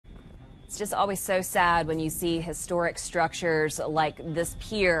It's just always so sad when you see historic structures like this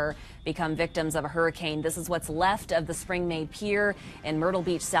pier become victims of a hurricane. This is what's left of the Springmaid Pier in Myrtle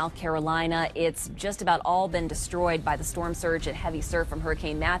Beach, South Carolina. It's just about all been destroyed by the storm surge and heavy surf from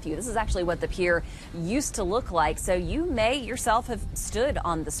Hurricane Matthew. This is actually what the pier used to look like, so you may yourself have stood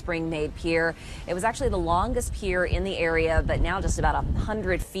on the Springmaid Pier. It was actually the longest pier in the area, but now just about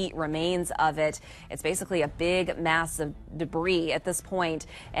 100 feet remains of it. It's basically a big mass of debris at this point,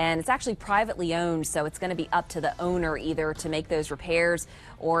 and it's actually privately owned, so it's going to be up to the owner either to make those repairs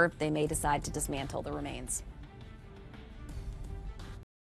or they may decide to dismantle the remains.